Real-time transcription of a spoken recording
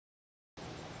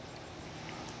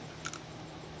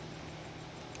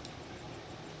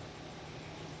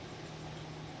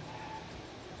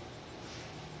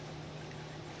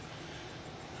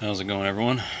How's it going,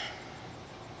 everyone?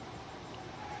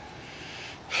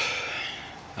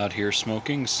 Out here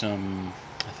smoking some,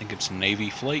 I think it's Navy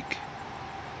Flake.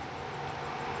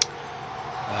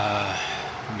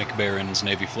 McBaron's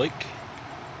Navy Flake.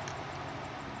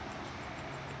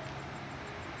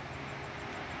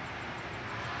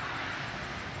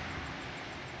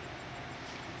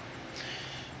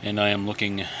 And I am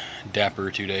looking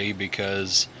dapper today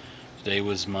because today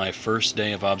was my first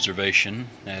day of observation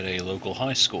at a local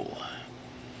high school.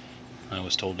 I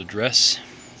was told to dress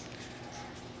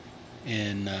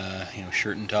in,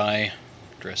 shirt and tie,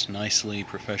 dress nicely,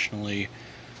 professionally.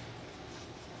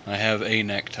 I have a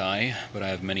necktie, but I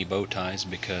have many bow ties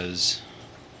because,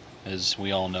 as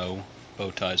we all know, bow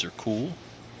ties are cool.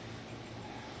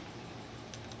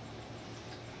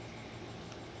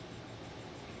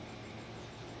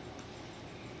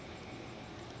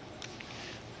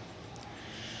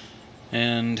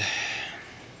 And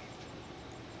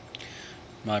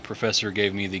my professor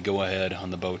gave me the go-ahead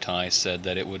on the bow tie, said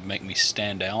that it would make me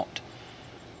stand out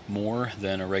more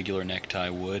than a regular necktie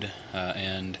would,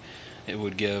 and it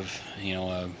would give,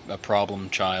 a problem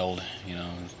child,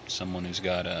 someone who's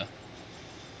got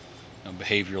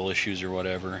behavioral issues or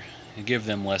whatever, give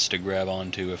them less to grab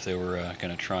onto if they were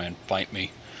going to try and fight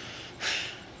me.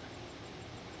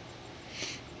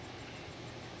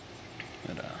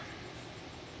 But,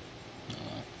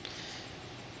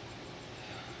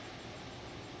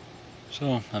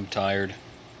 so I'm tired,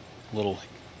 a little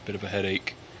bit of a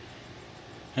headache,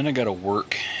 and I got to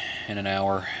work in an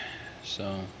hour,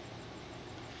 so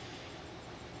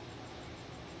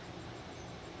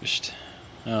just,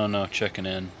 I don't know, checking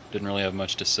in. Didn't really have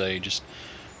much to say, just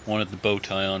wanted the bow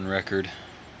tie on record.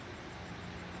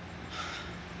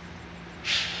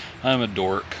 I'm a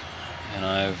dork, and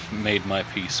I've made my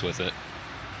peace with it.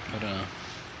 But,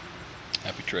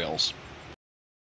 happy trails.